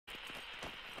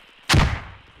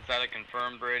that a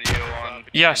confirmed radio on?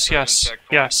 Yes, yes,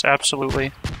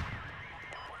 absolutely.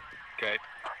 Okay.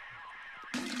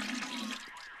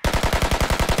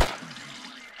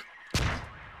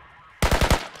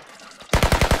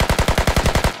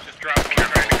 Just drop one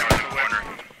trying to go in the corner.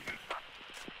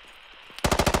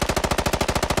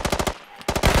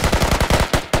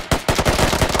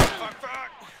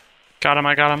 Got him,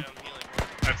 I got him.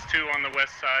 That's 2 on the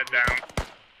west side down.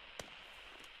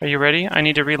 Are you ready? I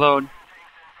need to reload.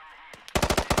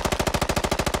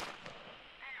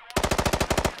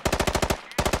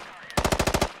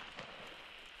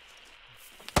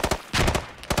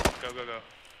 Go, go, go.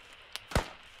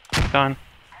 Done.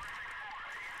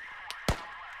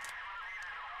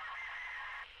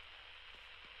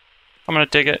 I'm gonna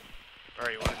dig it.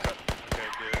 Alright, you want to cut? Okay,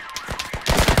 good.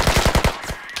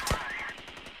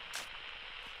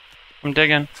 I'm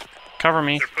digging. Cover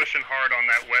me. They're pushing hard on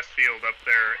that west field up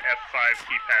there, F5,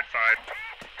 keypad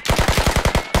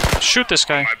 5. Shoot this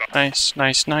guy. Nice,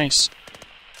 nice, nice.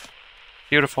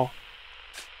 Beautiful.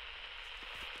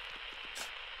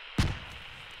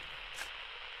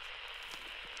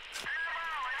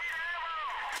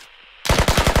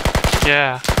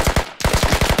 Yeah.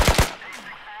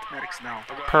 Medics now.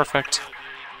 Perfect.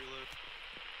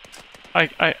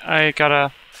 I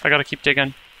gotta keep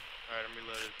digging. Alright, I'm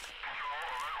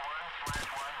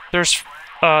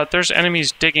reloaded. There's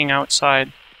enemies digging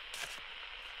outside.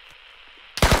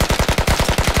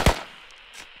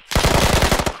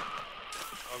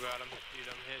 Oh god, I'm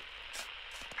hit.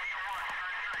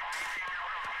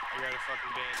 I got a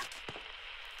fucking band.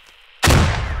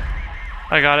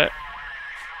 I got it.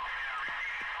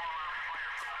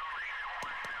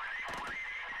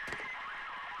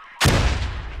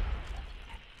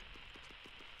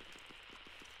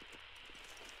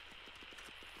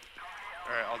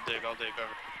 Alright, I'll dig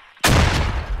over.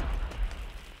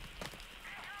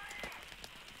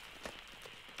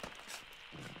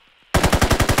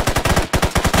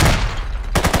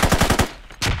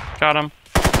 Got him.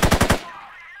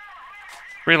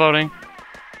 Reloading.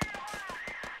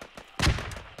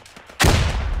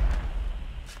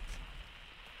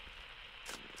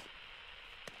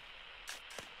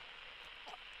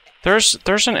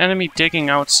 There's an enemy digging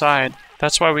outside.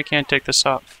 That's why we can't take this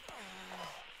up.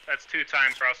 That's 2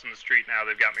 times crossing the street now.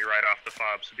 They've got me right off the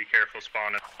fob, so be careful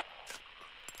spawning.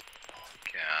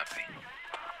 Copy.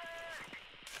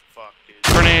 Fuck, dude.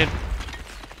 Grenade.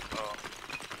 Oh.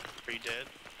 Are you dead?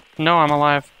 No, I'm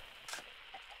alive.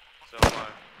 So am I.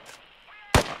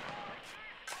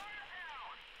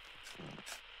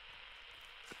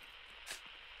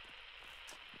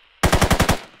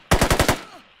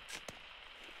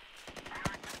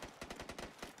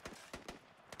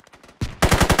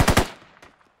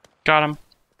 Got him.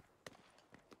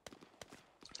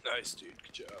 Nice, dude.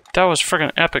 Good job. That was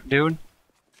friggin' epic, dude.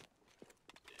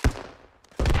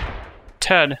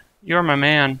 Ted, you're my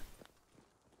man.